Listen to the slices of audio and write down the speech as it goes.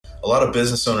a lot of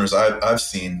business owners I've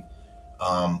seen,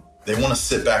 they want to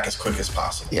sit back as quick as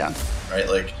possible. Yeah. Right.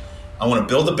 Like, I want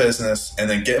to build a business and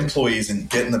then get employees and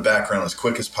get in the background as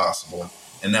quick as possible.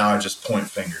 And now I just point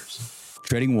fingers.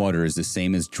 Treading water is the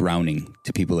same as drowning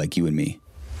to people like you and me.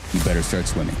 You better start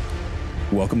swimming.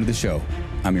 Welcome to the show.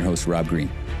 I'm your host, Rob Green.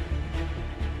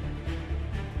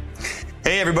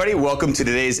 Hey, everybody. Welcome to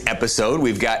today's episode.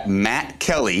 We've got Matt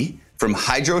Kelly from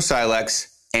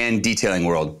Hydro-Silex and Detailing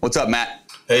World. What's up, Matt?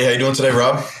 Hey, how you doing today,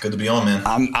 Rob? Good to be on, man.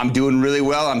 I'm doing really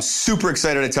well. I'm super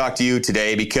excited to talk to you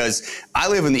today because I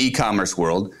live in the e-commerce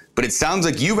world, but it sounds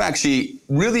like you've actually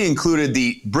really included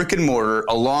the brick and mortar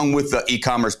along with the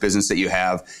e-commerce business that you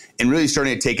have and really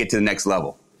starting to take it to the next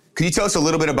level. Can you tell us a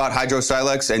little bit about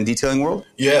Hydro-Silex and Detailing World?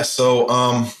 Yeah, so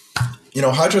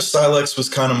Hydro-Silex was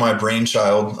kind of my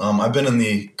brainchild. I've been in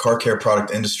the car care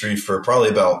product industry for probably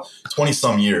about 20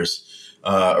 some years.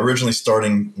 Originally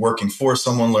starting working for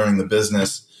someone, learning the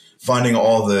business, finding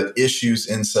all the issues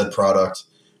in said product,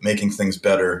 making things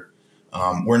better.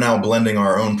 We're now blending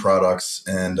our own products,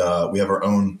 and we have our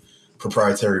own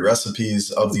proprietary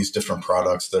recipes of these different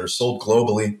products that are sold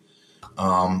globally.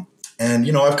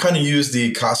 I've kind of used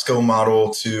the Costco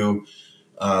model to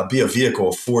be a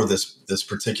vehicle for this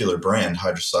particular brand,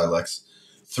 Hydro-Silex,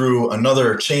 through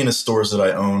another chain of stores that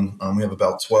I own. We have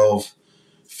about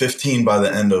 15 by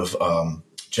the end of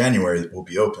January that will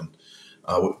be open,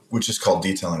 which is called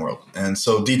Detailing World. And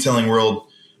so Detailing World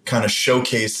kind of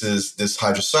showcases this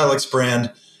Hydro-Silex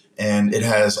brand, and it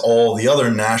has all the other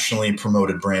nationally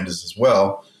promoted brands as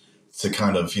well to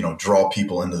kind of, draw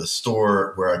people into the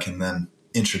store where I can then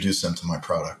introduce them to my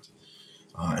product.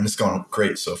 And it's gone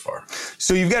great so far.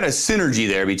 So you've got a synergy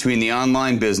there between the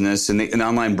online business and an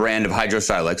online brand of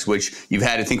Hydro-Silex, which you've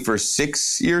had, I think, for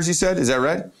 6 years, you said? Is that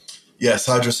right? Yes,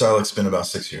 Hydro-Silex has been about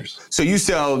 6 years. So you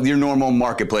sell your normal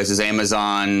marketplaces,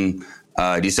 Amazon.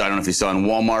 Do you sell, I don't know if you sell on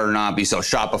Walmart or not, but you sell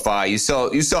Shopify. You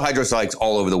sell Hydro-Silex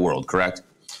all over the world, correct?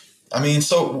 I mean,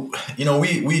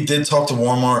 we did talk to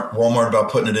Walmart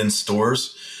about putting it in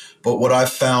stores. But what I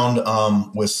found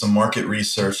with some market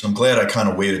research, and I'm glad I kind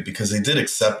of waited because they did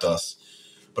accept us.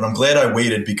 But I'm glad I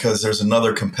waited because there's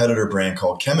another competitor brand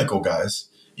called Chemical Guys.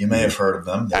 You may have heard of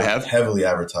them. They're I have. Heavily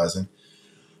advertising.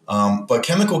 But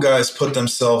Chemical Guys put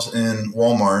themselves in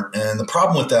Walmart. And the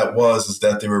problem with that is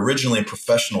that they were originally a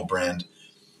professional brand.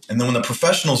 And then when the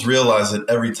professionals realized that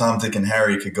every Tom, Dick, and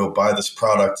Harry could go buy this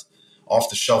product off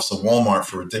the shelves of Walmart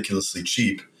for ridiculously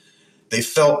cheap, they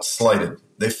felt slighted.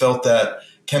 They felt that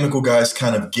Chemical Guys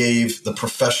kind of gave the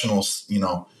professionals,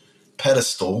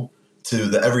 pedestal to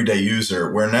the everyday user,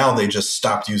 where now they just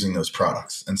stopped using those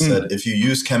products and said, if you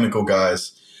use Chemical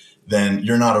Guys, then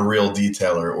you're not a real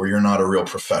detailer or you're not a real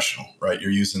professional, right?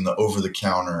 You're using the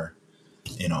over-the-counter,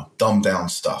 dumbed down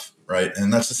stuff, right?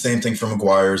 And that's the same thing for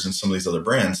Meguiar's and some of these other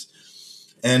brands.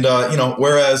 And,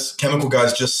 whereas Chemical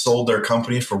Guys just sold their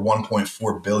company for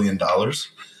 $1.4 billion,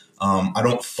 I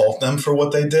don't fault them for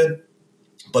what they did,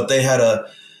 but they had a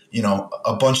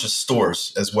bunch of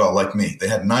stores as well, like me. They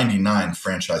had 99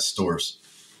 franchise stores.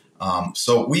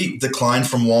 So we declined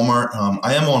from Walmart.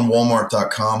 I am on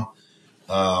Walmart.com,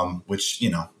 which,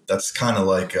 that's kind of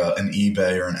like an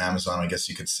eBay or an Amazon, I guess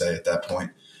you could say at that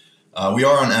point. We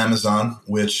are on Amazon,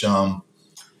 which, I've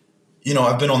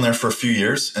been on there for a few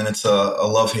years, and it's a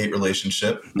love-hate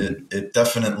relationship. It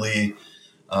definitely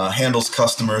handles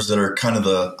customers that are kind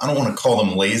of I don't want to call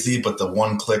them lazy, but the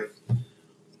one click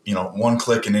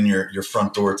and in your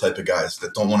front door type of guys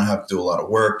that don't want to have to do a lot of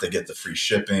work. They get the free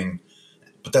shipping,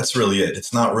 but that's really it.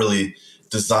 It's not really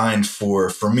designed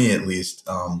for me at least,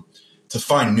 to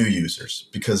find new users,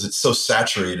 because it's so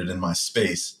saturated in my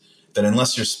space that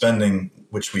unless you're spending,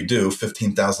 which we do,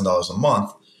 $15,000 a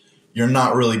month, you're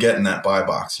not really getting that buy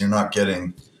box. You're not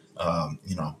getting,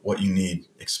 what you need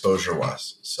exposure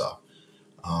wise. So,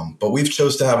 but we've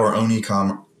chose to have our own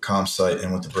e-com site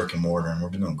and with the brick and mortar, and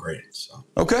we've been doing great. So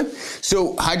okay,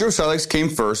 so Hydro-Silex came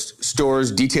first,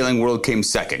 stores, Detailing World came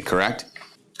second, correct?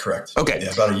 Correct. Okay,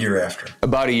 yeah, about a year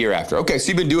after. Okay, so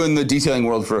you've been doing the Detailing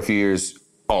World for a few years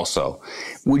also.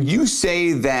 Would you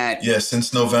say that? Yeah,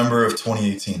 since November of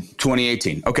 2018.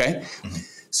 2018. Okay. Mm-hmm.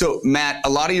 So Matt, a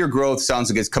lot of your growth sounds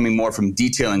like it's coming more from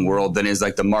Detailing World than is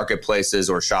like the marketplaces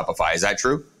or Shopify. Is that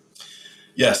true?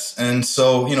 Yes, and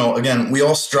so again, we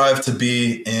all strive to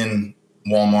be in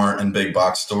Walmart and big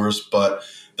box stores, but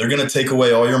they're going to take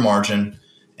away all your margin,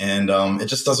 and it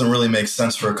just doesn't really make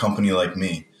sense for a company like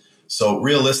me. So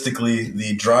realistically,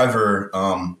 the driver,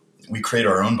 we create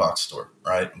our own box store,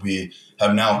 right? We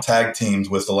have now tag teamed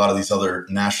with a lot of these other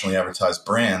nationally advertised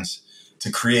brands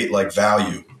to create like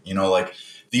value, like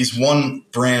these one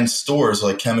brand stores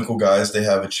like Chemical Guys. They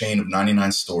have a chain of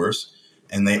 99 stores,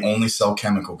 and they only sell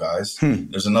Chemical Guys.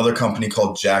 There's another company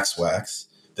called Jax Wax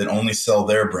that only sell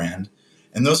their brand.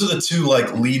 And those are the two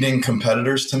like leading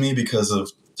competitors to me because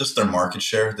of just their market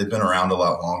share. They've been around a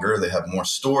lot longer. They have more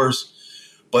stores,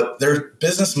 but their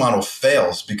business model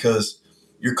fails because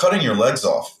you're cutting your legs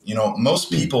off. You know,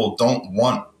 most people don't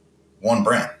want one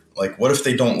brand. Like, what if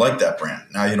they don't like that brand?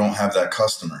 Now you don't have that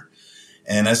customer.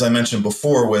 And as I mentioned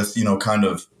before with, you know, kind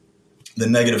of the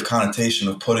negative connotation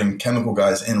of putting Chemical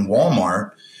Guys in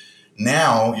Walmart,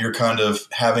 now you're kind of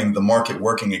having the market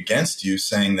working against you,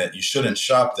 saying that you shouldn't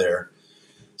shop there.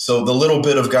 So the little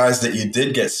bit of guys that you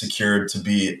did get secured to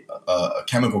be a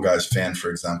Chemical Guys fan, for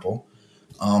example,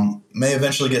 may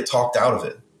eventually get talked out of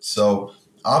it. So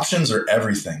options are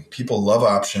everything. People love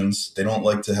options. They don't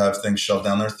like to have things shoved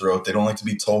down their throat. They don't like to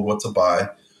be told what to buy.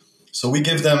 So we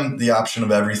give them the option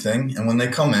of everything. And when they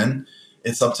come in,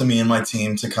 it's up to me and my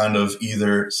team to kind of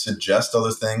either suggest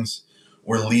other things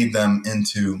or lead them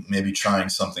into maybe trying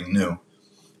something new.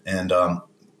 And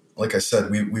like I said,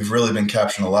 we've really been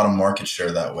capturing a lot of market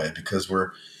share that way because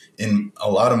we're in a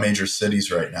lot of major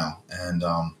cities right now. And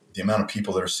the amount of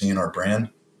people that are seeing our brand,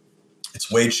 it's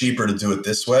way cheaper to do it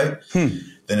this way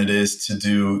than it is to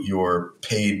do your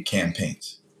paid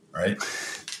campaigns, right?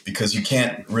 Because you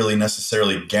can't really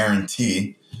necessarily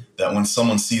guarantee that when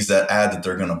someone sees that ad that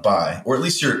they're going to buy, or at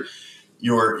least your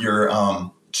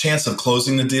chance of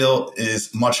closing the deal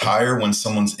is much higher when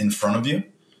someone's in front of you,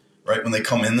 right? When they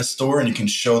come in the store and you can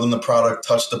show them the product,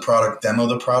 touch the product, demo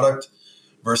the product,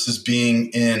 versus being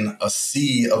in a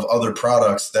sea of other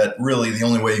products that really the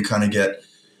only way you kind of get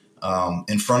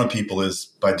in front of people is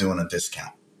by doing a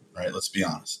discount, right? Let's be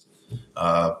honest.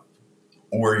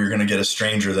 Or you're going to get a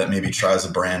stranger that maybe tries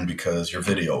a brand because your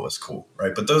video was cool,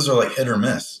 right? But those are like hit or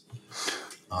miss.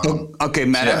 Okay,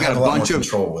 Matt, so yeah, I've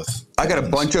got a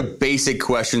bunch of basic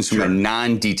questions from a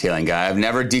non-detailing guy. I've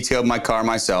never detailed my car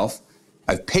myself.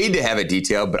 I've paid to have it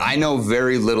detailed, but I know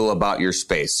very little about your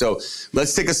space. So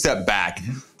let's take a step back.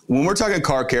 Mm-hmm. When we're talking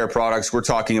car care products, we're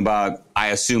talking about, I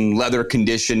assume, leather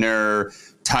conditioner,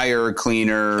 tire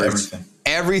cleaner,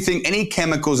 everything, any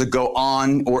chemicals that go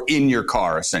on or in your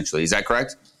car, essentially. Is that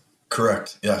correct?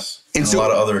 Correct, yes. And so, a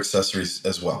lot of other accessories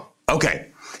as well. Okay.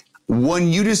 When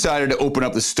you decided to open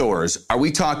up the stores, are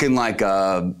we talking like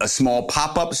a small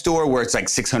pop-up store where it's like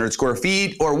 600 square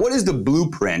feet? Or what is the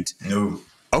blueprint? No.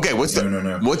 Okay, what's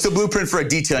the blueprint for a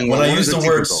detailing? When I use the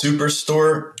word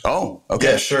superstore. Oh,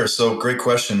 okay. Yeah, sure. So great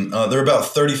question. They're about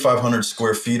 3,500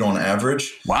 square feet on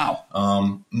average. Wow.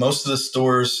 Most of the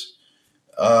stores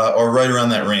are right around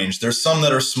that range. There's some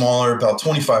that are smaller. About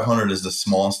 2,500 is the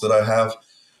smallest that I have.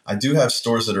 I do have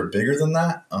stores that are bigger than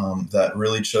that, that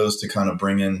really chose to kind of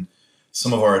bring in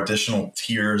some of our additional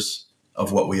tiers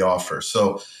of what we offer.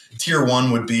 So tier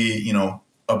 1 would be, you know,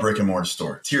 a brick and mortar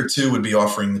store. Tier 2 would be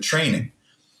offering the training,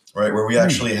 right? Where we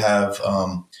actually have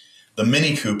the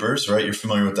Mini Coopers, right? You're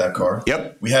familiar with that car.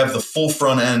 Yep. We have the full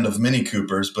front end of Mini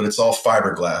Coopers, but it's all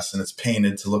fiberglass and it's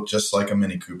painted to look just like a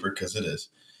Mini Cooper because it is.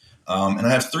 And I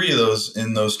have 3 of those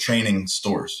in those training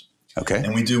stores. Okay.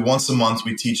 And we do once a month,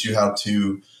 we teach you how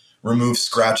to remove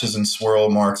scratches and swirl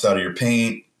marks out of your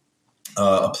paint,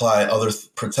 apply other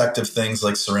protective things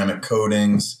like ceramic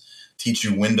coatings, teach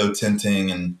you window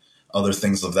tinting and other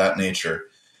things of that nature.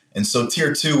 And so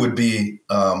tier 2 would be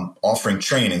offering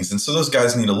trainings. And so those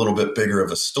guys need a little bit bigger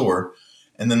of a store.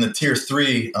 And then the tier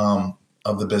 3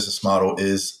 of the business model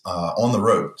is on the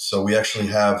road. So we actually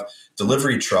have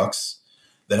delivery trucks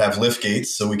that have lift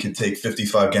gates. So we can take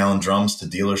 55-gallon drums to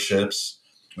dealerships.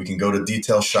 We can go to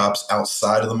detail shops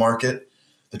outside of the market.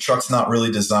 The truck's not really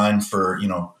designed for, you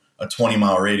know, a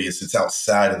 20-mile radius. It's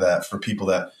outside of that for people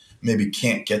that maybe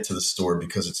can't get to the store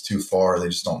because it's too far. Or they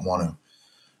just don't want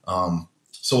to.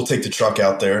 So we'll take the truck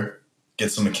out there,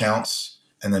 get some accounts,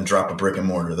 and then drop a brick and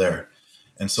mortar there.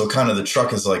 And so kind of the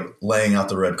truck is like laying out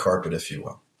the red carpet, if you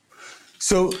will.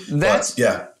 So that's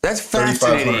fascinating.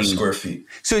 3,500 square feet.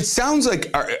 So it sounds like,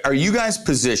 are you guys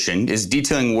positioned, is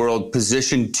Detailing World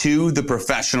positioned to the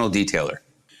professional detailer?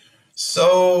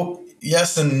 So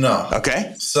yes and no.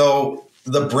 Okay. So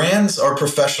the brands are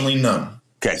professionally known.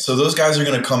 Okay. So those guys are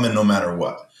going to come in no matter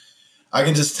what. I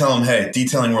can just tell them, hey,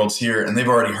 Detailing World's here, and they've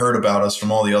already heard about us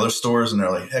from all the other stores, and they're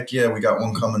like, heck yeah, we got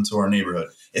one coming to our neighborhood.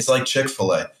 It's like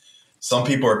Chick-fil-A. Some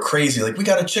people are crazy, like, we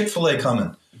got a Chick-fil-A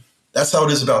coming. That's how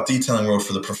it is about Detailing World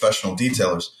for the professional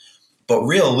detailers. But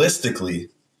realistically,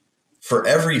 for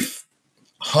every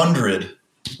 100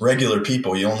 regular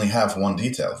people, you only have one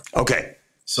detailer. Okay.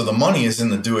 So the money is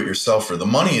in the do-it-yourselfer. The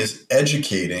money is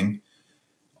educating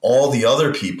all the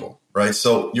other people. Right.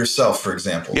 So yourself, for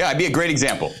example. Yeah, I'd be a great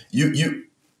example.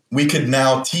 we could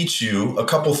now teach you a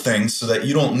couple things so that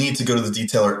you don't need to go to the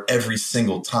detailer every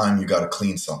single time you got to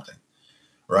clean something,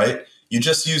 right? You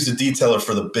just use the detailer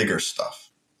for the bigger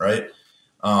stuff, right?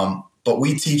 But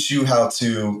we teach you how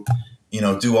to,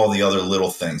 do all the other little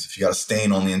things. If you got a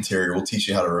stain on the interior, we'll teach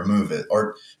you how to remove it.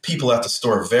 Our people at the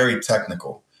store are very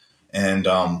technical, and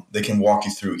they can walk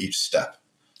you through each step.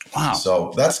 Wow.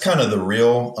 So that's kind of the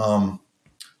real,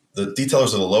 the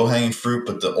detailers are the low-hanging fruit,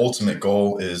 but the ultimate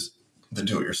goal is the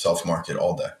do-it-yourself market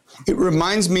all day. It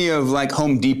reminds me of like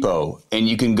Home Depot, and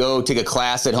you can go take a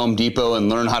class at Home Depot and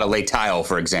learn how to lay tile,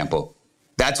 for example.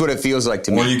 That's what it feels like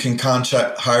to me. Or you can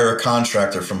hire a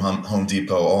contractor from Home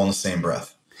Depot all in the same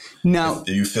breath. Now,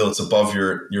 do you feel it's above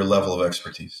your level of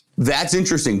expertise? That's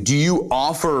interesting. Do you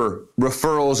offer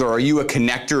referrals, or are you a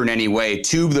connector in any way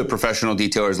to the professional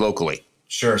detailers locally?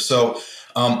 Sure. So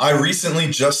I recently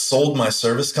just sold my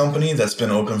service company that's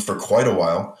been open for quite a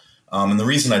while. And the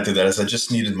reason I did that is I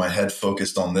just needed my head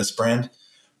focused on this brand.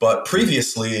 But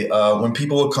previously, when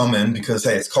people would come in, because,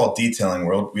 hey, it's called Detailing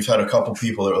World, we've had a couple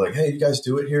people that were like, hey, you guys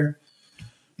do it here?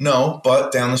 No,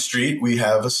 but down the street, we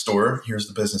have a store. Here's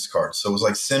the business card. So it was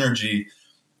like synergy,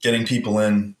 getting people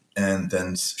in and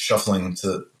then shuffling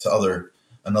to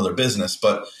another business.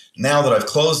 But now that I've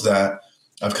closed that,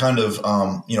 I've kind of,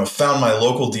 found my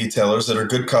local detailers that are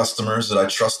good customers, that I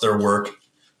trust their work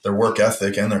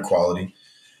ethic and their quality.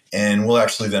 And we'll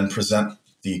actually then present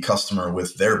the customer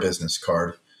with their business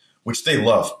card, which they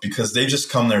love because they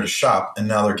just come there to shop and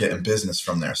now they're getting business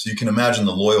from there. So you can imagine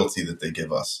the loyalty that they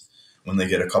give us when they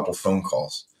get a couple phone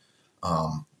calls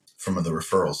from the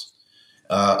referrals.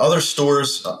 Other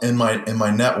stores in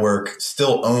my network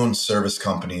still own service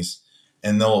companies,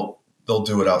 and they'll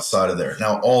do it outside of there.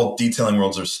 Now, all Detailing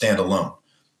Worlds are standalone.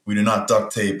 We do not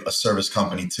duct tape a service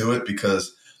company to it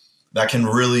because that can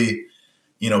really,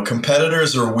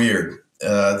 competitors are weird.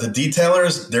 The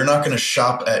detailers, they're not going to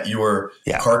shop at your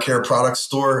car care product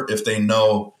store if they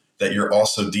know that you're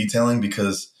also detailing,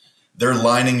 because they're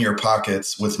lining your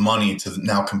pockets with money to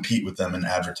now compete with them in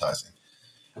advertising.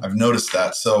 I've noticed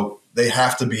that. So they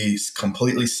have to be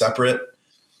completely separate.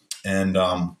 And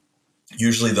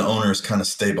usually the owners kind of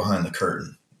stay behind the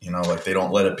curtain. Like they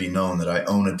don't let it be known that I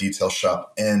own a detail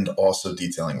shop and also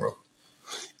Detailing World.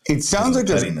 It sounds like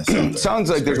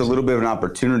there's a little bit of an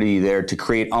opportunity there to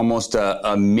create almost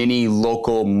a mini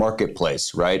local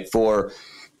marketplace, right? For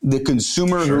the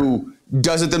consumer who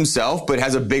does it themselves, but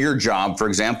has a bigger job, for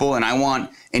example. And I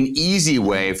want an easy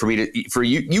way for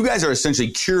you guys are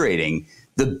essentially curating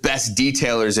the best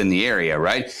detailers in the area,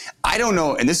 right? I don't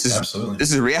know. And this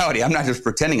is reality. I'm not just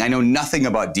pretending. I know nothing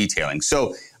about detailing.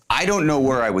 So I don't know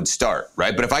where I would start,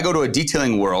 right? But if I go to a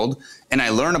Detailing World and I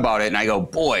learn about it and I go,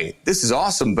 boy, this is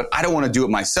awesome, but I don't want to do it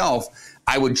myself,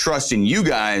 I would trust in you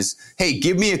guys. Hey,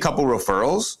 give me a couple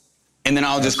referrals and then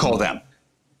I'll just call them.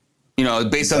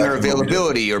 Based on their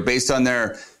availability or based on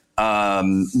their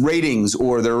ratings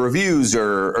or their reviews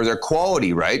or their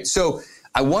quality, right? So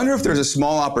I wonder if there's a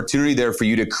small opportunity there for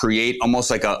you to create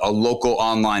almost like a local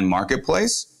online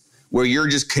marketplace where you're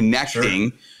just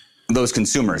connecting those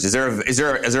consumers. Is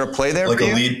there a play there? Like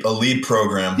a lead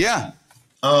program? Yeah.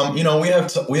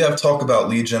 We have talk about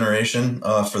lead generation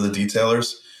for the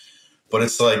detailers, but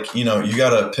it's like you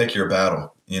got to pick your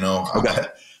battle. Okay.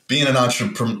 Being an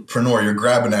entrepreneur, you're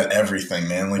grabbing at everything,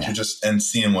 man. Like you're just and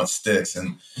seeing what sticks.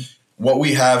 And what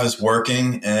we have is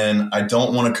working. And I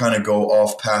don't want to kind of go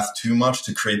off path too much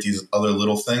to create these other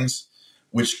little things,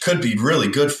 which could be really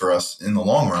good for us in the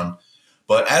long run.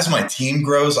 But as my team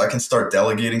grows, I can start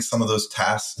delegating some of those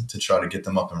tasks to try to get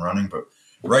them up and running. But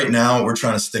right now, we're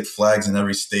trying to stick flags in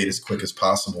every state as quick as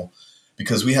possible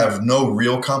because we have no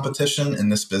real competition in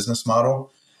this business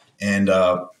model. And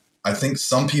I think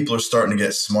some people are starting to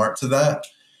get smart to that,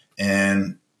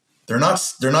 and they're not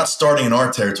starting in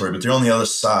our territory, but they're on the other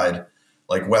side,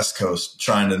 like West Coast,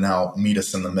 trying to now meet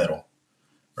us in the middle,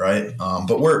 right?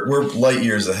 But we're light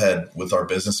years ahead with our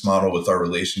business model, with our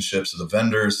relationships with the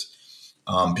vendors.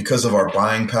 Because of our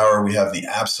buying power, we have the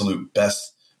absolute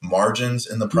best margins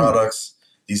in the products.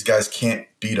 These guys can't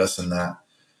beat us in that.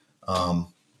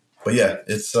 But yeah,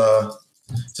 it's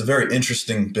a very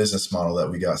interesting business model that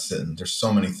we got sitting. There's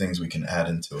so many things we can add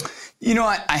into it.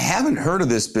 I haven't heard of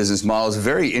this business model. It's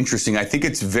very interesting. I think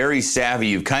it's very savvy.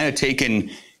 You've kind of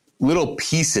taken little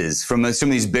pieces from some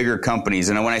of these bigger companies.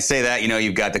 And when I say that,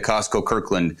 you've got the Costco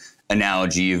Kirkland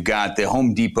analogy. You've got the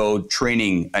Home Depot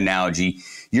training analogy.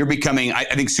 You're becoming, I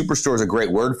think Superstore is a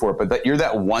great word for it, but you're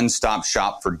that one-stop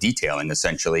shop for detailing,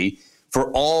 essentially, for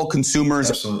all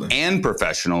consumers and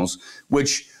professionals,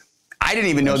 which I didn't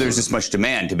even know there's this much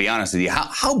demand, to be honest with you.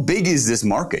 How big is this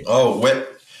market? Oh,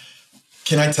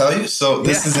 Can I tell you? So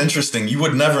this is interesting. You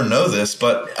would never know this,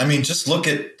 but I mean, just look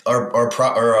at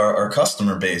our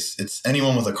customer base. It's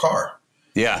anyone with a car.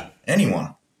 Yeah.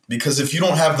 Anyone. Because if you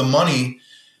don't have the money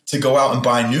to go out and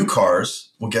buy new cars,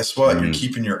 well, guess what? You're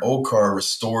keeping your old car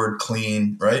restored,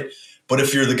 clean, right? But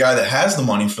if you're the guy that has the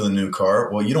money for the new car,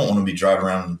 well, you don't want to be driving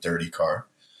around in a dirty car.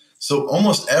 So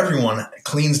almost everyone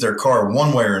cleans their car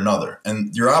one way or another.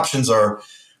 And your options are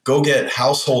go get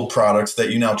household products that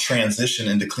you now transition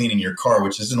into cleaning your car,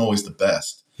 which isn't always the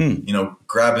best. You know,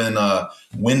 grabbing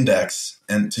Windex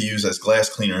and to use as glass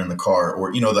cleaner in the car,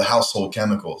 or, you know, the household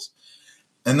chemicals.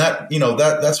 And that, you know,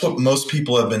 that's what most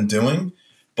people have been doing.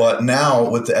 But now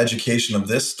with the education of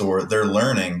this store, they're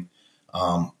learning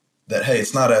that, hey,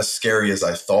 it's not as scary as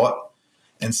I thought.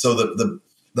 And so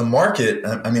the market,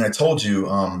 I mean, I told you,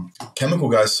 Chemical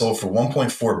Guys sold for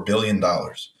 $1.4 billion.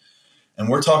 And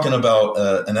we're talking about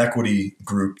an equity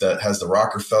group that has the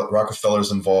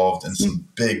Rockefellers involved and some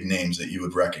big names that you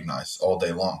would recognize all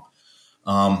day long.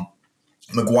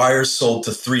 Meguiar's sold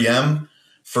to 3M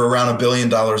for around $1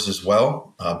 billion as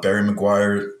well. Barry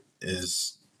Meguiar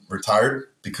is retired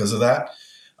because of that.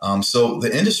 So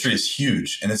the industry is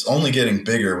huge, and it's only getting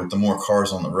bigger with the more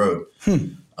cars on the road.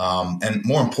 And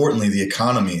more importantly, the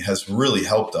economy has really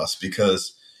helped us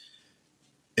because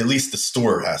at least the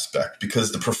store aspect,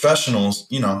 because the professionals,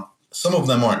 you know, some of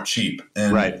them aren't cheap.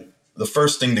 And the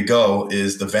first thing to go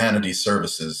is the vanity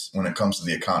services when it comes to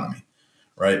the economy,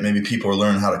 right? Maybe people are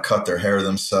learning how to cut their hair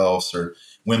themselves, or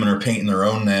women are painting their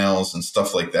own nails and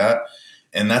stuff like that.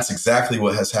 And that's exactly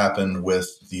what has happened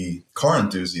with the car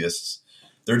enthusiasts.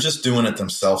 They're just doing it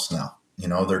themselves now. You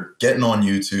know, they're getting on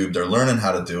YouTube. They're learning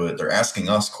how to do it. They're asking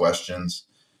us questions.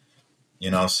 You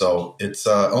know, so it's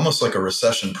almost like a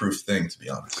recession-proof thing, to be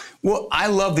honest. Well, I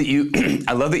love that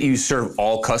you serve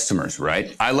all customers,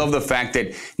 right? I love the fact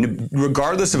that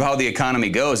regardless of how the economy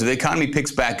goes, if the economy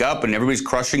picks back up and everybody's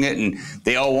crushing it and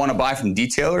they all want to buy from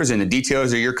detailers and the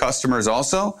detailers are your customers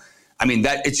also, I mean,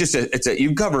 that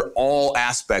you cover all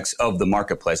aspects of the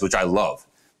marketplace, which I love.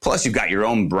 Plus, you've got your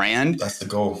own brand. That's the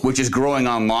goal. Which is growing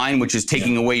online, which is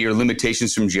taking away your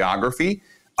limitations from geography.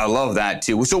 I love that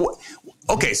too. So,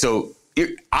 okay, so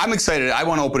I'm excited. I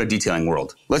want to open a detailing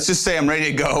world. Let's just say I'm ready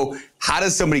to go. How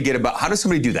does somebody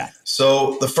do that?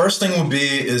 So the first thing would be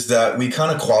is that we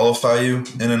kind of qualify you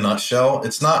in a nutshell.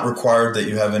 It's not required that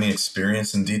you have any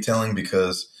experience in detailing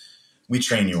because we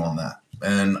train you on that.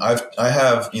 And I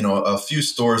have, you know, a few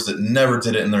stores that never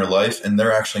did it in their life, and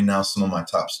they're actually now some of my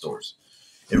top stores.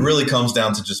 It really comes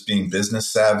down to just being business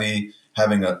savvy,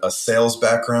 having a sales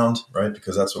background, right?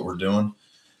 Because that's what we're doing.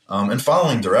 And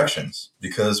following directions,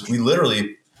 because we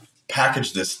literally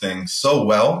package this thing so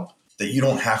well that you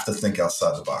don't have to think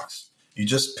outside the box. You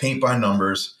just paint by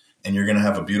numbers and you're going to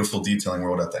have a beautiful detailing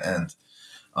world at the end.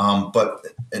 But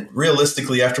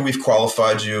realistically, after we've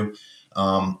qualified you,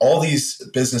 all these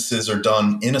businesses are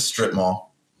done in a strip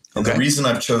mall. And the reason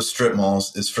I've chose strip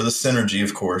malls is for the synergy,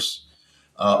 of course.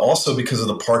 Also because of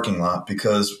the parking lot,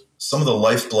 because some of the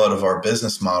lifeblood of our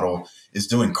business model is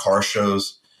doing car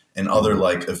shows and other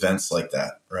like events like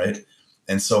that, right?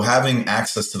 And so having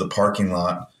access to the parking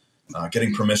lot,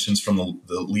 getting permissions from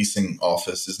the leasing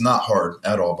office is not hard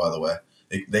at all, by the way.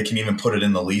 They can even put it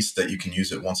in the lease that you can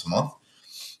use it once a month.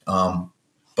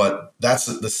 But that's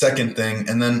the second thing.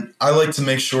 And then I like to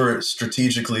make sure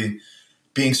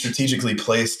being strategically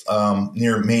placed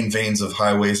near main veins of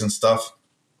highways and stuff.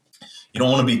 You don't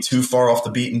want to be too far off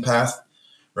the beaten path,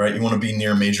 right? You want to be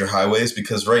near major highways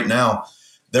because right now,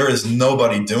 there is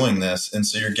nobody doing this. And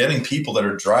so you're getting people that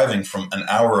are driving from an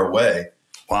hour away.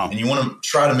 Wow. And you want to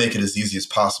try to make it as easy as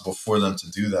possible for them to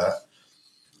do that.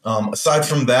 Aside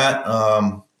from that,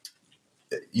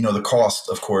 you know, the cost,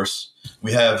 of course,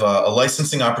 we have a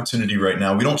licensing opportunity right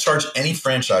now. We don't charge any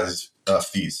franchise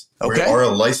fees. Okay. We are a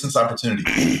license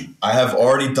opportunity. I have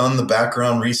already done the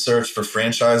background research for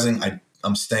franchising.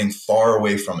 I'm staying far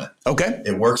away from it. Okay.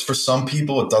 It works for some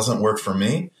people. It doesn't work for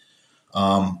me.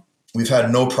 We've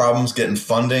had no problems getting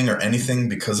funding or anything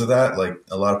because of that. Like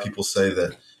a lot of people say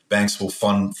that banks will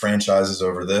fund franchises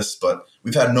over this, but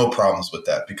we've had no problems with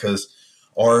that because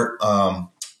our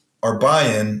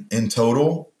buy-in in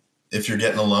total, if you're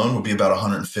getting a loan, would be about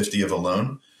 $150 of a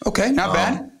loan. Okay, not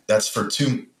bad. That's for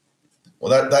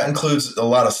that includes a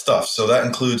lot of stuff. So that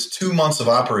includes 2 months of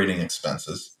operating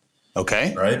expenses.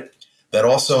 Okay. Right. That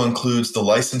also includes the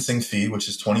licensing fee, which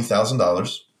is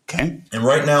 $20,000. Okay. And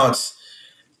right now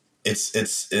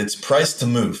it's priced to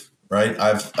move, right?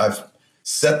 I've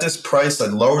set this price. I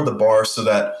lowered the bar so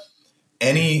that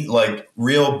any like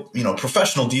real, you know,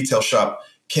 professional detail shop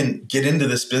can get into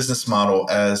this business model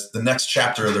as the next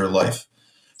chapter of their life,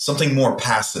 something more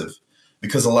passive.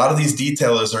 because a lot of these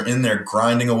detailers are in there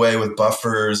grinding away with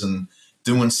buffers and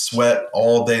doing sweat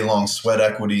all day long, sweat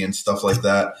equity and stuff like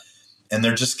that. And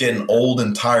they're just getting old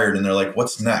and tired. And they're like,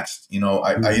 what's next? You know,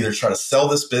 I either try to sell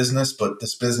this business, but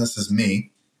this business is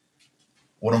me.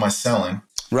 What am I selling?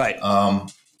 Right.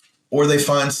 Or they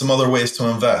find some other ways to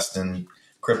invest in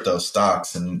crypto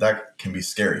stocks, and that can be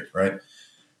scary, right?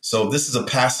 So this is a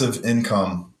passive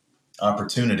income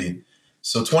opportunity.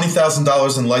 So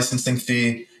 $20,000 in licensing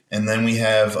fee, and then we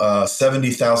have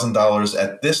 $70,000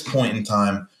 at this point in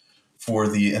time for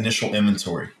the initial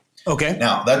inventory. Okay.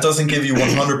 Now, that doesn't give you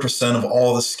 100% of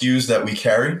all the SKUs that we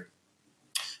carry.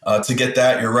 To get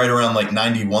that, you're right around like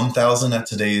 91,000 at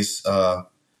today's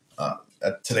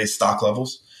stock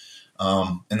levels.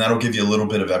 And that'll give you a little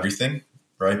bit of everything,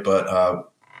 right? But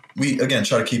we, again,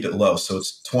 try to keep it low. So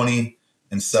it's 20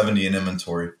 and 70 in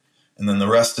inventory. And then the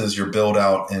rest is your build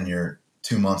out and your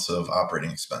 2 months of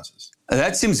operating expenses.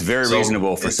 That seems very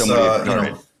reasonable for somebody. You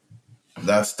know,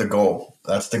 that's the goal.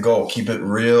 That's the goal. Keep it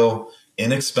real,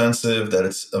 inexpensive, that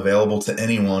it's available to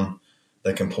anyone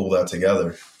that can pull that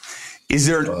together. Is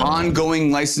there an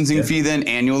ongoing licensing fee then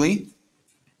annually?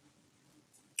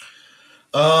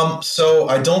 So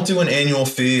I don't do an annual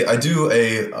fee. I do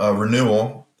a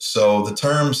renewal. So the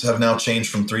terms have now changed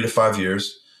from 3 to 5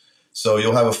 years. So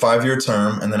you'll have a 5-year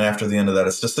term. And then after the end of that,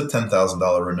 it's just a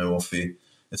 $10,000 renewal fee.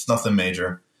 It's nothing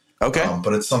major. Okay.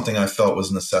 But it's something I felt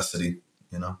was a necessity,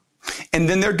 you know? And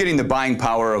then they're getting the buying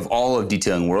power of all of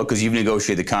Detailing World because you've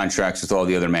negotiated the contracts with all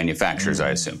the other manufacturers, I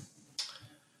assume.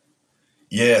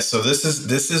 Yeah. So this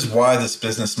is why this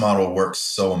business model works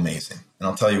so amazing. And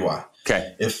I'll tell you why.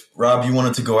 Okay. If, Rob, you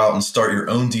wanted to go out and start your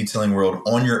own Detailing World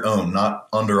on your own, not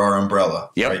under our umbrella,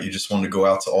 right? You just wanted to go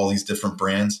out to all these different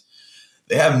brands.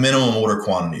 They have minimum order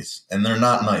quantities, and they're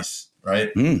not nice, right?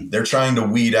 They're trying to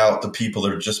weed out the people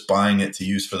that are just buying it to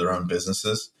use for their own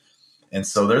businesses. And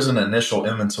so there's an initial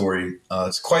inventory.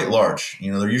 It's quite large.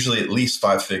 You know, they're usually at least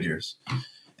 5 figures.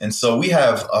 And so we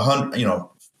have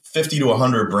 50 to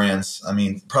 100 brands. I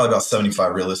mean, probably about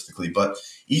 75 realistically, but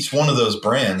each one of those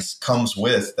brands comes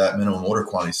with that minimum order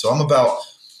quantity. So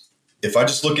if I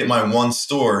just look at my one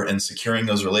store and securing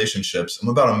those relationships, I'm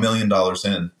about $1 million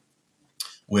in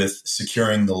with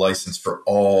securing the license for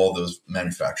all those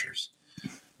manufacturers,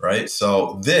 right?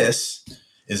 So this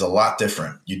is a lot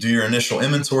different. You do your initial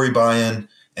inventory buy-in,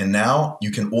 and now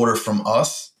you can order from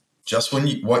us just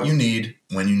what you need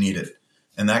when you need it.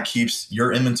 And that keeps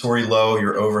your inventory low,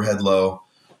 your overhead low.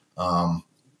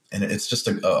 And it's just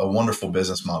a wonderful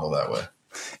business model that way.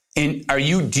 And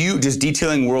does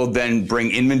Detailing World then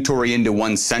bring inventory into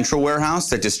one central warehouse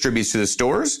that distributes to the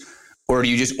stores? Or do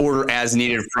you just order as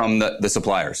needed from the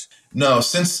suppliers? No,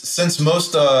 since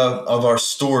most of our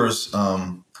stores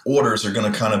orders are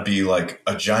going to kind of be like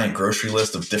a giant grocery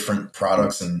list of different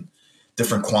products and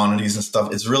different quantities and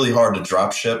stuff, it's really hard to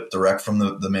drop ship direct from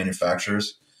the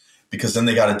manufacturers, because then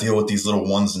they got to deal with these little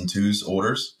 1s and 2s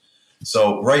orders.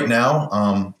 So right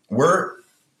now, we're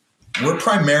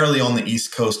primarily on the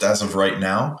East Coast as of right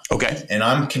now. Okay. And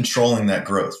I'm controlling that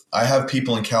growth. I have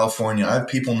people in California. I have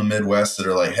people in the Midwest that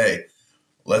are like, hey,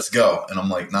 let's go. And I'm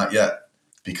like, not yet,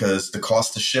 because the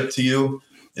cost to ship to you,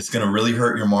 it's going to really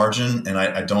hurt your margin. And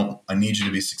I need you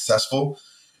to be successful.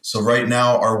 So right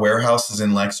now, our warehouse is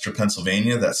in Lancaster,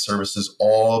 Pennsylvania, that services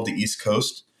all of the East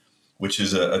Coast, which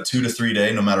is a 2 to 3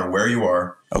 day, no matter where you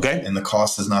are. Okay. And the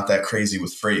cost is not that crazy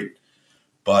with freight.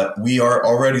 But we are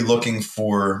already looking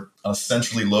for a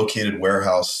centrally located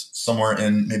warehouse somewhere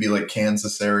in maybe like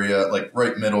Kansas area, like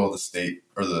right middle of the state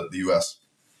or the U.S.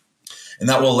 And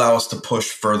that will allow us to push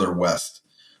further west.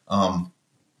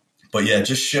 But yeah,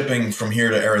 just shipping from here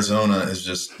to Arizona is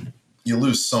just, you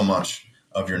lose so much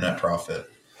of your net profit.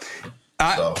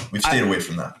 So we've stayed away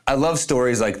from that. I love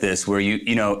stories like this where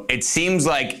it seems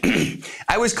like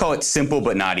I always call it simple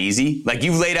but not easy. Like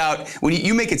you've laid out, when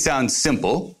you make it sound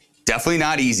simple, definitely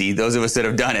not easy. Those of us that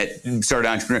have done it, started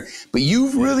entrepreneur, but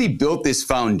you've really built this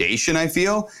foundation, I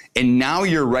feel, and now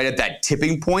you're right at that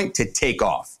tipping point to take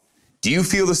off. Do you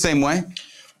feel the same way?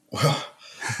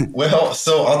 Well,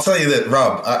 so I'll tell you that,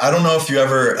 Rob, I don't know if you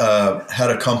ever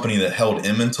had a company that held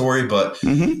inventory, but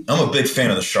I'm a big fan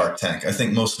of the Shark Tank. I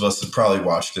think most of us have probably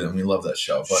watched it, and we love that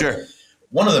show. But sure.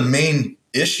 One of the main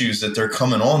issues that they're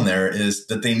coming on there is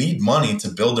that they need money to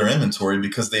build their inventory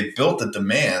because they built the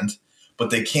demand,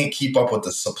 but they can't keep up with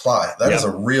the supply. That is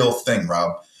a real thing,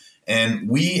 Rob. And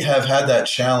we have had that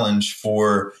challenge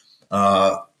for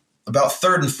about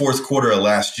third and fourth quarter of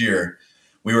last year.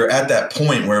 We were at that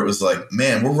point where it was like,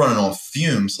 man, we're running on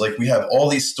fumes. Like we have all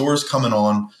these stores coming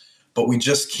on, but we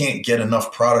just can't get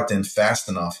enough product in fast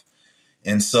enough.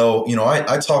 And so,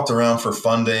 I talked around for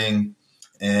funding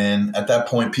And at that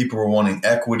point, people were wanting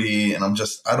equity, and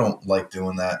I don't like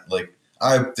doing that. Like,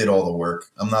 I did all the work.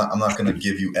 I'm not going to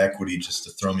give you equity just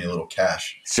to throw me a little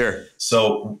cash. Sure.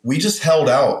 So we just held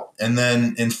out. And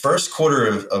then in first quarter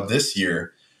of this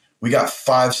year, we got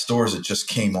 5 stores that just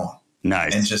came on.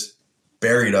 Nice. And just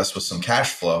buried us with some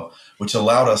cash flow, which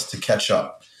allowed us to catch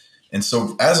up. And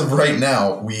so as of right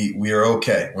now, we are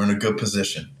okay. We're in a good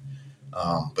position.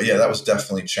 But yeah, that was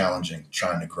definitely challenging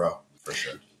trying to grow for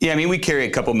sure. Yeah, I mean, we carry a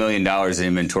couple $1 million in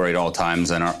inventory at all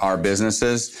times in our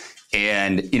businesses.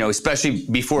 And, especially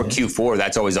before Q4,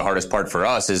 that's always the hardest part for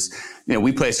us is,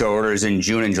 we place our orders in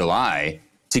June and July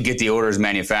to get the orders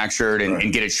manufactured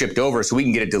and get it shipped over so we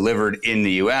can get it delivered in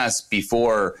the U.S.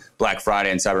 before Black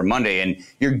Friday and Cyber Monday. And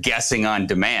you're guessing on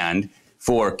demand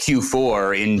for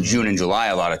Q4 in June and July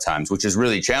a lot of times, which is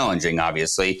really challenging,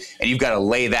 obviously. And you've got to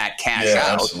lay that cash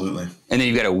out. Absolutely. And then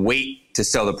you've got to wait to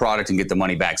sell the product and get the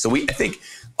money back. So I think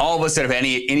all of us that have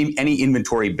any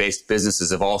inventory-based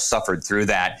businesses have all suffered through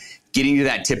that, getting to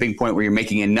that tipping point where you're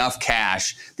making enough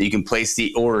cash that you can place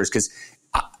the orders. Because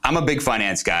I'm a big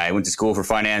finance guy. I went to school for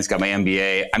finance, got my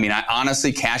MBA. I mean,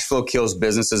 honestly, cash flow kills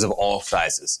businesses of all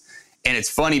sizes. And it's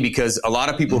funny because a lot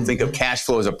of people think of cash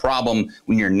flow as a problem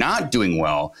when you're not doing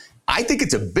well. I think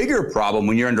it's a bigger problem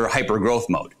when you're under hyper growth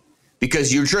mode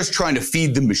because you're just trying to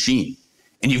feed the machine.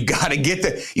 And you've got to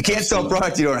you can't sell a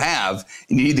product you don't have,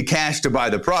 and you need the cash to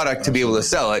buy the product to be able to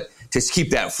sell it to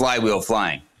keep that flywheel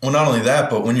flying. Well, not only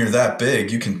that, but when you're that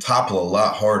big, you can topple a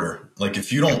lot harder. Like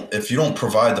if you don't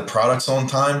provide the products on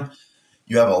time,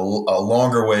 you have a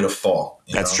longer way to fall.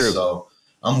 That's true. So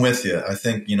I'm with you. I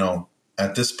think,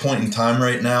 at this point in time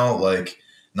right now, like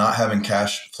not having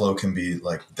cash flow can be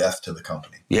like death to the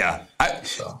company. Yeah.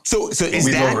 So is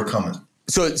we've that overcome it.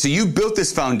 So you built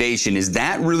this foundation. Is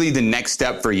that really the next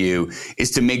step for you is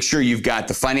to make sure you've got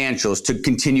the financials to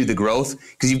continue the growth?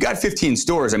 Because you've got 15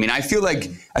 stores. I mean, I feel like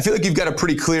you've got a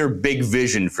pretty clear big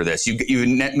vision for this. You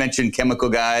mentioned Chemical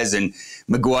Guys and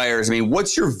Meguiar's. I mean,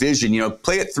 what's your vision?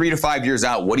 Play it 3 to 5 years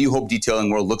out. What do you hope Detailing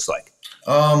World looks like?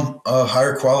 A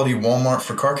higher quality Walmart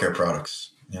for car care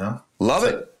products. Love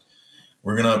it.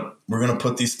 We're gonna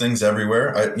put these things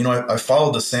everywhere. I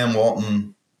followed the Sam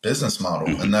Walton business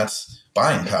model, and that's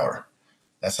buying power.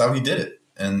 That's how he did it.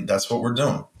 And that's what we're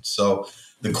doing. So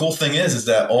the cool thing is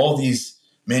that all these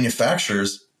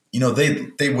manufacturers,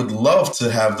 they would love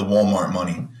to have the Walmart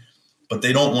money, but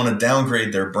they don't want to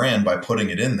downgrade their brand by putting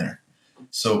it in there.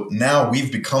 So now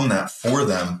we've become that for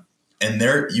them. And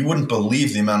you wouldn't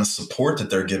believe the amount of support that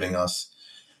they're giving us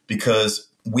because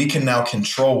we can now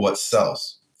control what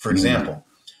sells. For example,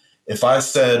 if I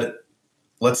said,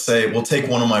 let's say we'll take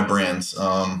one of my brands.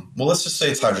 Let's just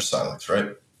say it's Hydrosilex,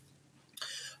 right?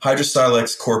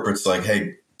 Hydrosilex corporate's like,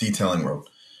 hey, Detailing World,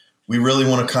 we really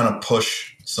want to kind of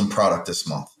push some product this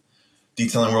month.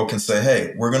 Detailing World can say,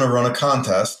 hey, we're going to run a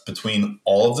contest between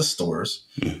all of the stores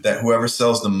that whoever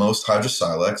sells the most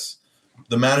Hydrosilex,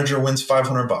 the manager wins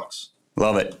 $500.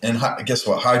 Love it. And guess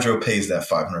what? Hydro pays that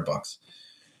 $500.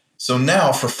 So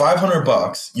now for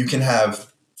 $500, you can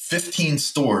have 15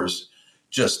 stores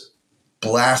just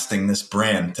blasting this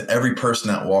brand to every person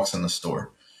that walks in the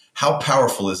store. How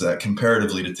powerful is that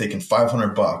comparatively to taking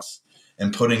 $500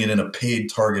 and putting it in a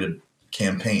paid targeted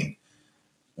campaign?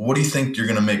 What do you think you're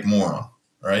going to make more on,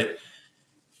 right?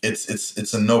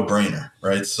 It's a no-brainer,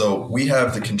 right? So we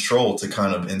have the control to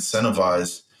kind of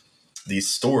incentivize these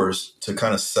stores to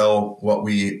kind of sell what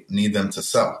we need them to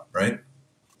sell, right?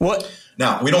 What?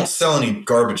 Now, we don't sell any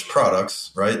garbage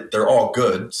products, right? They're all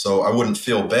good. So I wouldn't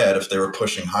feel bad if they were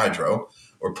pushing Hydro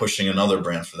or pushing another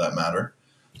brand for that matter.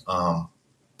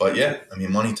 But yeah, I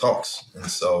mean, money talks. And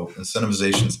so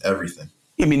incentivization is everything.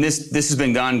 I mean, this has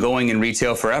been ongoing in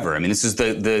retail forever. I mean, this is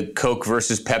the Coke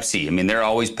versus Pepsi. I mean, they're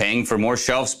always paying for more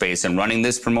shelf space and running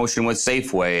this promotion with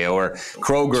Safeway or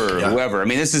Kroger or whoever. I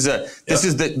mean, this is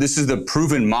the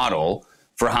proven model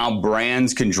for how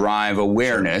brands can drive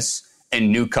awareness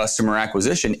and new customer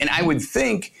acquisition. And I would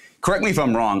think, correct me if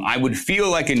I'm wrong, I would feel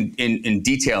like in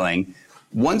detailing,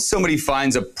 once somebody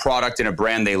finds a product and a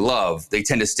brand they love, they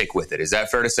tend to stick with it. Is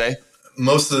that fair to say?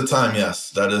 Most of the time,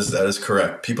 yes, that is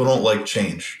correct. People don't like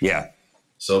change. Yeah.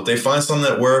 So if they find something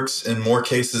that works, in more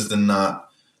cases than not,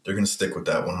 they're going to stick with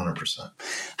that 100%.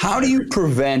 How do you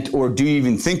prevent, or do you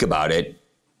even think about it,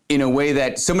 in a way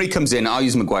that somebody comes in, I'll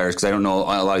use Meguiar's because I don't know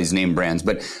a lot of these name brands,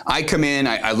 but I come in,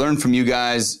 I learn from you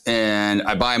guys, and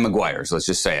I buy Meguiar's, let's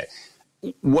just say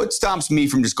it. What stops me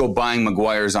from just go buying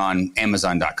Meguiar's on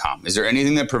Amazon.com? Is there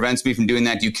anything that prevents me from doing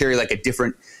that? Do you carry like a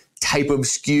different type of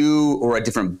SKU or a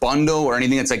different bundle or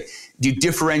anything that's like, do you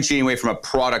differentiate away from a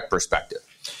product perspective?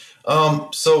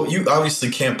 So you obviously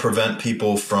can't prevent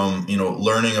people from,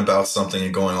 learning about something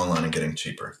and going online and getting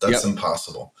cheaper. That's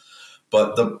impossible.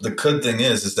 But the good thing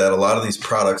is that a lot of these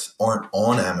products aren't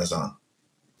on Amazon.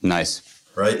 Nice.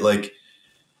 Right? Like,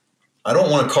 I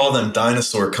don't want to call them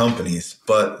dinosaur companies,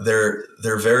 but they're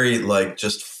very like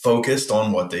just focused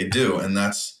on what they do, and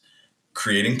that's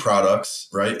creating products,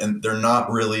 right? And they're not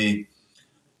really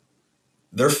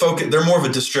they're more of a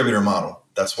distributor model.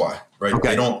 That's why, right?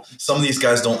 Okay. Some of these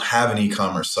guys don't have an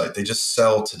e-commerce site. They just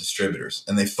sell to distributors,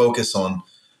 and they focus on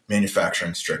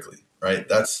manufacturing strictly, right?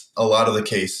 That's a lot of the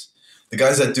case. The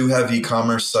guys that do have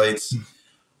e-commerce sites,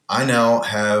 I now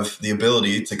have the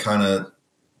ability to kind of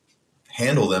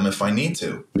handle them if I need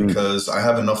to, because I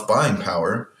have enough buying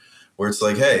power where it's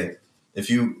like, hey, if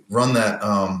you run that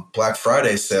Black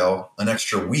Friday sale an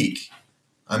extra week,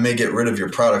 I may get rid of your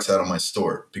products out of my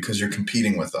store because you're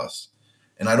competing with us.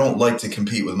 And I don't like to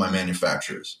compete with my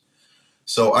manufacturers.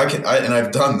 So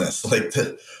I've done this. Like,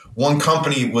 one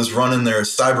company was running their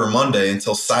Cyber Monday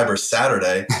until Cyber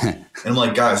Saturday. And I'm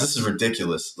like, guys, this is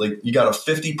ridiculous. Like, you got a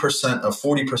 50%, a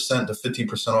 40% to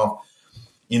 50% off.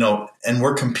 And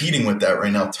we're competing with that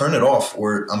right now. Turn it off,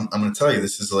 or I'm going to tell you,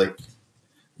 this is like,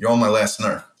 you're on my last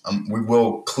nerve. We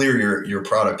will clear your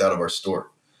product out of our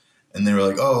store. And they were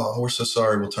like, oh, we're so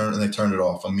sorry. We'll turn it. And they turned it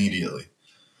off immediately.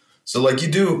 So like, you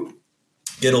do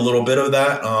get a little bit of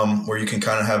that where you can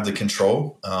kind of have the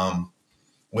control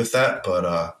with that.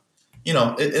 But,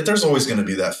 there's always going to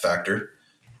be that factor.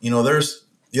 There's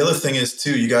the other thing is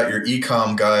too, you got your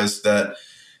e-com guys that,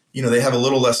 they have a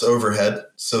little less overhead,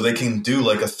 so they can do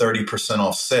like a 30%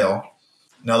 off sale.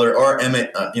 Now there are,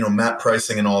 MAP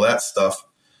pricing and all that stuff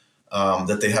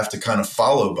that they have to kind of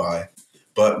follow by.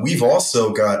 But we've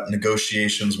also got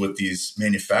negotiations with these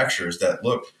manufacturers that,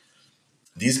 look,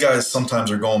 these guys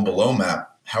sometimes are going below MAP.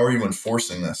 How are you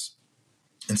enforcing this?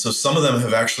 And so some of them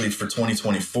have actually, for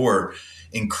 2024,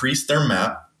 increased their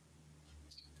MAP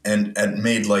and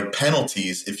made like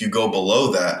penalties if you go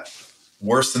below that,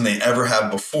 worse than they ever have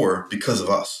before because of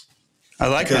us. I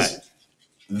like that.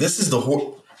 This is the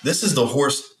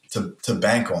horse to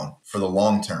bank on for the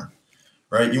long term,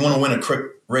 right? You want to win a quick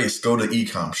race, go to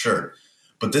e-com, sure.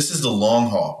 But this is the long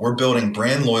haul. We're building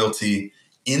brand loyalty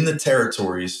in the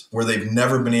territories where they've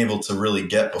never been able to really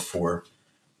get before,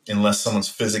 unless someone's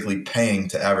physically paying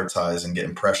to advertise and get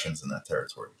impressions in that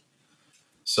territory.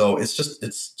 So it's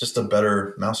just a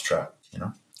better mousetrap,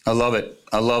 I love it.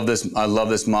 I love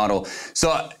this model.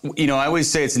 So, I always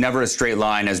say it's never a straight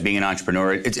line as being an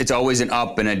entrepreneur. It's always an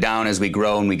up and a down as we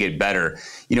grow and we get better.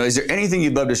 Is there anything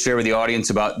you'd love to share with the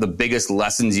audience about the biggest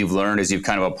lessons you've learned as you've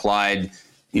kind of applied,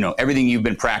 everything you've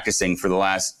been practicing for the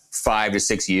last 5 to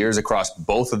 6 years across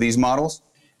both of these models?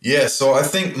 Yeah. So I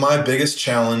think my biggest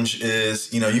challenge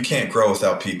is, you can't grow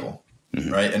without people,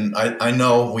 right? And I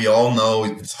know, we all know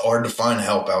it's hard to find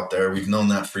help out there. We've known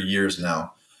that for years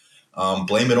now.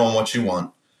 Blame it on what you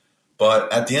want.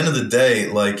 But at the end of the day,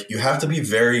 like, you have to be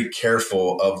very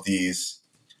careful of these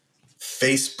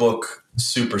Facebook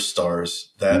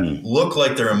superstars that look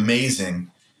like they're amazing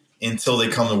until they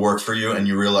come to work for you and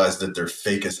you realize that they're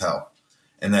fake as hell.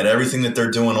 And that everything that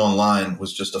they're doing online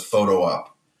was just a photo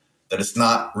op, that it's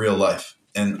not real life.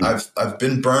 And I've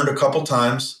been burned a couple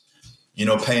times,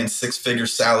 paying 6-figure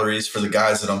salaries for the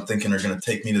guys that I'm thinking are going to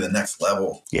take me to the next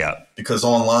level. Yeah. Because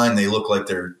online they look like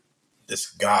they're this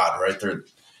god, right?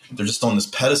 They're just on this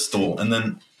pedestal, and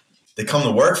then they come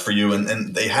to work for you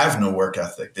and they have no work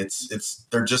ethic.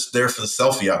 They're just there for the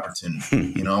selfie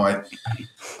opportunity.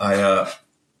 I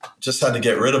just had to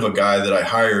get rid of a guy that I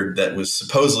hired that was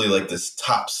supposedly like this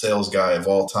top sales guy of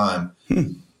all time.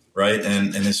 Right.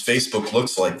 And his Facebook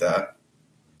looks like that.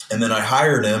 And then I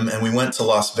hired him and we went to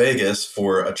Las Vegas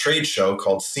for a trade show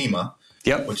called SEMA,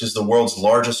 which is the world's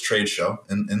largest trade show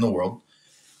in the world.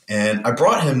 And I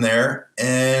brought him there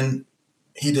and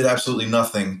he did absolutely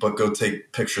nothing but go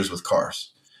take pictures with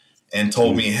cars and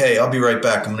told me, hey, I'll be right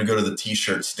back. I'm going to go to the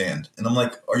t-shirt stand. And I'm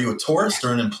like, are you a tourist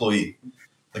or an employee?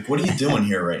 Like, what are you doing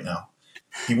here right now?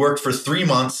 He worked for 3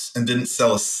 months and didn't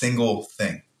sell a single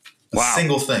thing.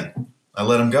 Single thing. I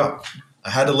let him go. I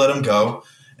had to let him go.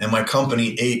 And my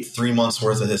company ate 3 months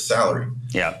worth of his salary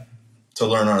to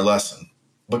learn our lesson.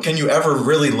 But can you ever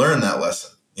really learn that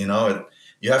lesson?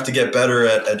 You have to get better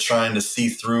at trying to see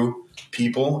through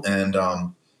people and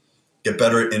get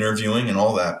better at interviewing and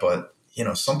all that. But,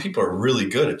 some people are really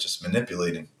good at just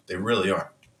manipulating. They really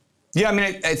are. Yeah, I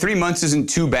mean, 3 months isn't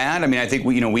too bad. I mean, I think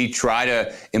we try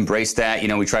to embrace that.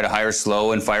 We try to hire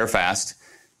slow and fire fast.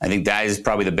 I think that is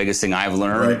probably the biggest thing I've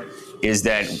learned is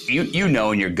that you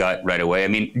know in your gut right away. I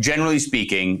mean, generally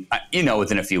speaking,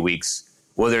 within a few weeks,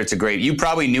 whether it's you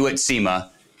probably knew at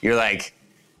SEMA, you're like,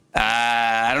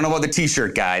 I don't know about the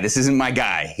t-shirt guy. This isn't my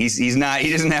guy. He's not.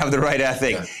 He doesn't have the right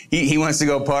ethic. Yeah. He wants to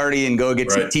go party and go get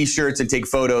t-shirts and take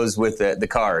photos with the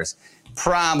cars.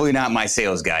 Probably not my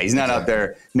sales guy. He's not out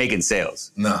there making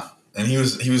sales. No, and he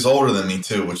was older than me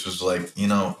too, which was like,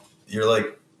 you're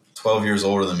like 12 years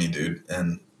older than me, dude.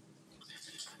 And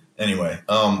anyway,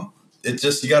 it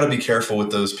just, you got to be careful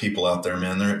with those people out there,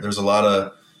 man. There's a lot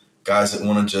of guys that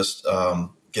want to just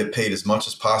get paid as much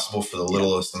as possible for the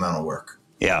littlest amount of work.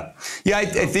 Yeah. Yeah, I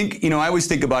think, I always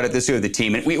think about it this way with the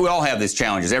team. And we all have these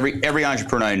challenges. Every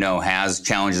entrepreneur I know has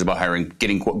challenges about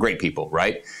getting great people,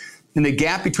 right? And the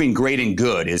gap between great and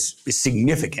good is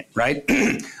significant, right?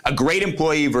 A great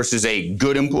employee versus a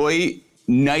good employee,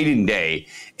 night and day.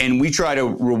 And we try to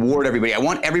reward everybody. I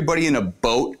want everybody in a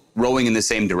boat rowing in the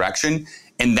same direction.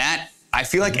 And that, I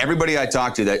feel like everybody I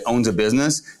talk to that owns a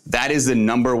business, that is the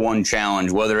number one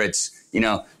challenge, whether it's,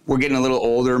 we're getting a little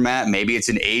older, Matt. Maybe it's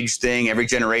an age thing. Every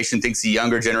generation thinks the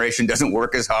younger generation doesn't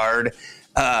work as hard.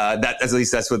 At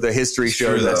least that's what the history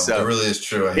shows us. So it really is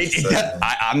true.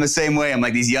 I'm the same way. I'm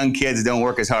like, these young kids don't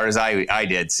work as hard as I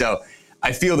did. So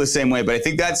I feel the same way. But I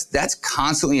think that's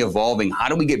constantly evolving. How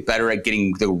do we get better at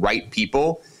getting the right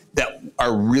people that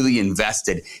are really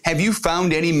invested? Have you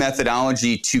found any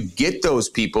methodology to get those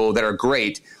people that are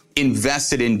great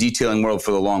invested in Detailing World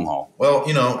for the long haul? Well,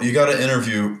 you got to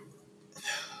interview.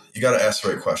 You got to ask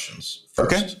the right questions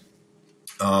first. Okay.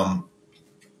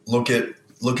 Look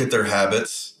at their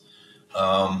habits.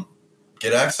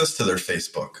 Get access to their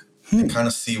Facebook and kind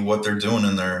of see what they're doing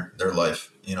in their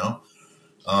life.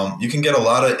 You can get a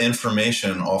lot of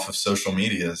information off of social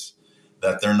medias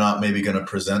that they're not maybe going to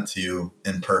present to you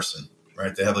in person,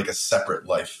 right? They have like a separate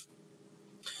life.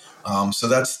 So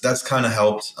that's kind of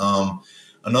helped.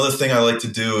 Another thing I like to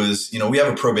do is, we have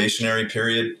a probationary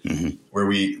period where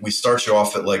we start you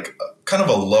off at like kind of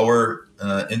a lower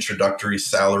introductory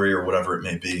salary or whatever it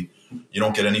may be. You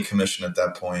don't get any commission at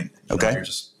that point. You're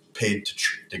just paid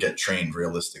to get trained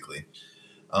realistically.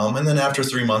 And then after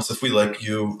 3 months, if we like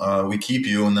you, we keep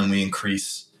you, and then we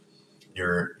increase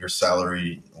your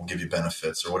salary. We'll give you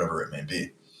benefits or whatever it may be.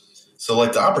 So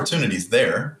like the opportunity's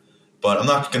there, but I'm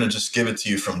not going to just give it to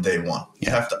you from day one.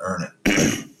 You have to earn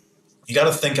it. You got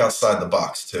to think outside the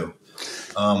box too.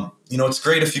 It's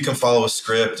great if you can follow a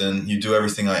script and you do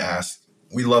everything I ask.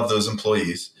 We love those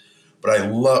employees, but I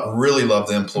really love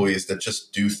the employees that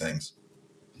just do things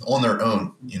on their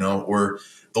own, or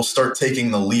they'll start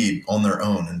taking the lead on their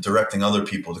own and directing other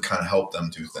people to kind of help them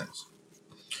do things.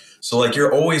 So like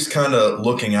you're always kind of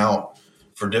looking out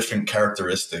for different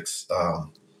characteristics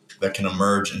that can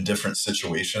emerge in different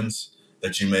situations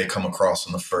that you may come across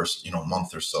in the first,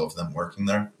 month or so of them working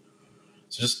there.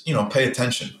 So just, pay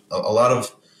attention. A lot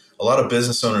of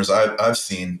business owners I've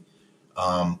seen,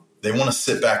 they want to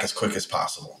sit back as quick as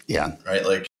possible. Yeah. Right.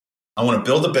 Like I want to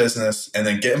build a business and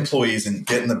then get employees and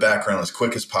get in the background as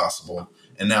quick as possible.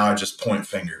 And now I just point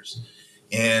fingers.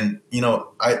 And,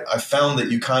 I found that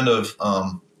you kind of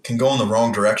can go in the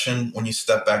wrong direction when you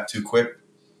step back too quick.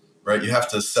 Right. You have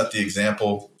to set the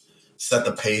example, set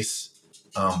the pace,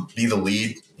 be the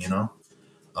lead,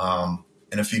 and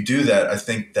if you do that, I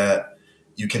think that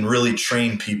you can really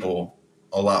train people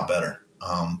a lot better.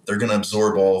 They're going to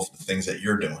absorb all of the things that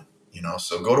you're doing,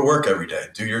 so go to work every day,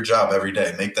 do your job every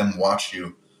day, make them watch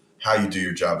you, how you do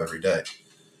your job every day.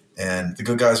 And the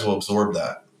good guys will absorb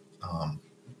that.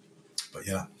 But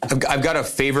yeah, I've got a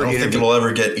favorite. I don't think it'll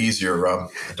ever get easier, Rob.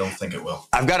 I don't think it will.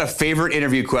 I've got a favorite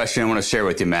interview question I want to share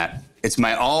with you, Matt. It's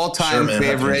my all-time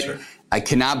favorite. I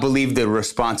cannot believe the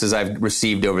responses I've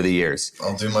received over the years.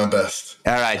 I'll do my best.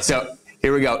 All right. So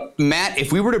here we go. Matt,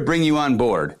 if we were to bring you on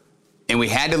board and we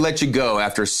had to let you go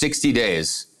after 60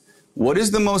 days, what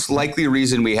is the most likely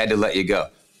reason we had to let you go?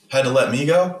 Had to let me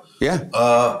go?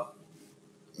 Yeah.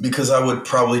 Because I would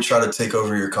probably try to take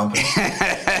over your company.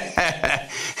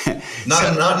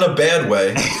 Not in a bad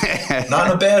way. Not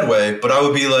in a bad way, but I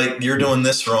would be like, you're doing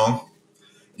this wrong.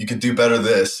 You could do better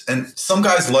this. And some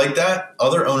guys like that.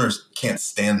 Other owners can't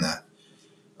stand that.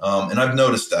 And I've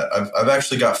noticed that. I've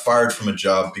actually got fired from a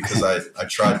job because I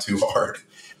tried too hard.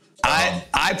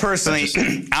 I personally,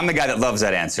 I'm the guy that loves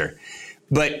that answer.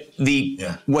 But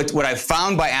what I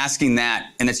found by asking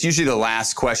that, and it's usually the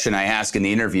last question I ask in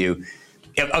the interview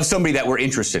of somebody that we're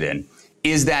interested in,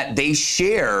 is that they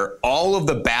share all of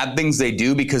the bad things they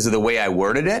do because of the way I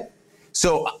worded it.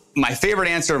 So my favorite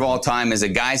answer of all time is a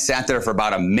guy sat there for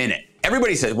about a minute.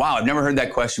 Everybody says, wow, I've never heard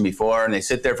that question before. And they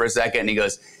sit there for a second and he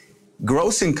goes,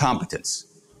 gross incompetence.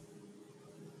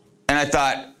 And I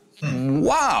thought,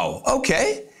 wow,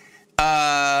 okay.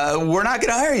 We're not going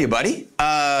to hire you, buddy.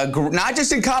 Not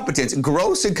just incompetence,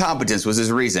 gross incompetence was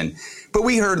his reason. But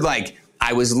we heard like,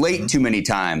 I was late too many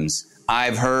times.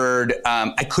 I've heard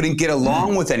I couldn't get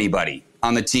along with anybody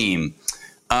on the team.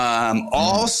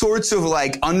 All sorts of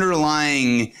like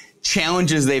underlying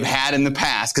challenges they've had in the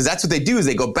past, because that's what they do is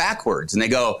they go backwards and they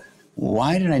go,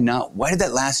 why did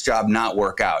that last job not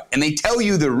work out? And they tell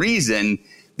you the reason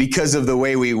because of the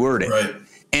way we word it. Right.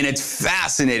 And it's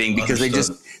fascinating because they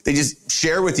just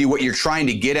share with you what you're trying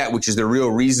to get at, which is the real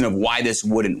reason of why this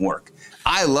wouldn't work.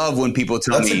 I love when people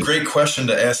tell me. That's a great question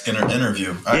to ask in an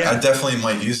interview. I definitely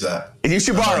might use that. And you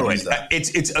should borrow it.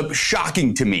 It's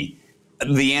shocking to me,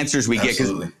 the answers we get.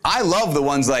 Because I love the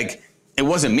ones like, it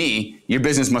wasn't me, your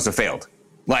business must have failed.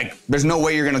 Like, there's no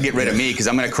way you're going to get rid of me because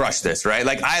I'm going to crush this, right?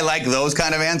 Like, I like those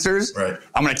kind of answers. Right.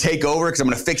 I'm going to take over because I'm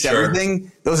going to fix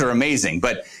everything. Those are amazing.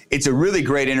 But it's a really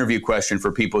great interview question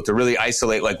for people to really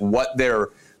isolate, like,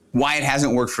 why it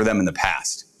hasn't worked for them in the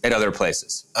past at other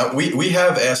places. We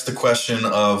have asked the question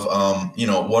of,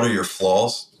 what are your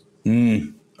flaws?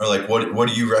 Or like, what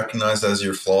do you recognize as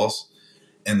your flaws?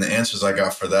 And the answers I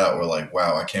got for that were like,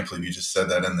 wow, I can't believe you just said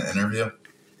that in the interview.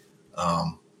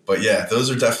 But yeah, those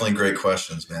are definitely great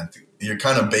questions, man. You're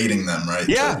kind of baiting them, right?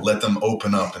 Yeah. To let them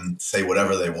open up and say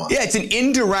whatever they want. Yeah, it's an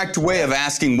indirect way of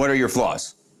asking, what are your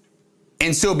flaws?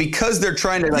 And so because they're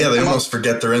trying to like... Yeah, they almost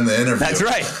forget they're in the interview. That's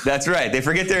right. They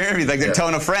forget their interview. Like they're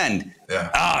telling a friend. Yeah.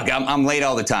 Oh, I'm late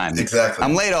all the time. Exactly.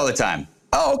 I'm late all the time.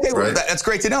 Oh, okay. Well, that's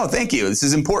great to know. Thank you. This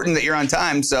is important that you're on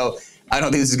time. So I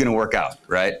don't think this is going to work out,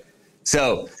 right?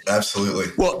 So absolutely.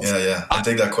 Well, yeah. I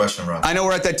take that question, Rob. I know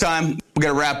we're at that time. We got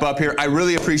to wrap up here. I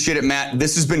really appreciate it, Matt.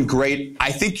 This has been great.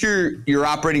 I think you're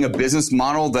operating a business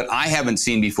model that I haven't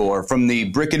seen before, from the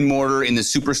brick and mortar in the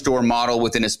superstore model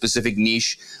within a specific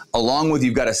niche, along with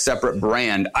you've got a separate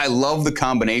brand. I love the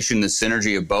combination, the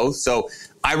synergy of both. So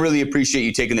I really appreciate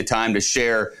you taking the time to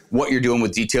share what you're doing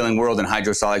with Detailing World and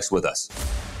Hydrosolics with us.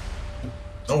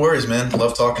 No worries, man.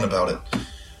 Love talking about it.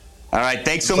 All right.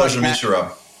 Thanks so much, Matt. Pleasure to meet you,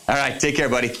 Rob. All right. Take care,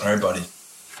 buddy. All right, buddy.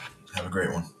 Have a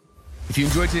great one. If you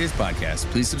enjoyed today's podcast,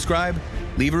 please subscribe,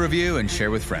 leave a review, and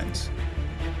share with friends.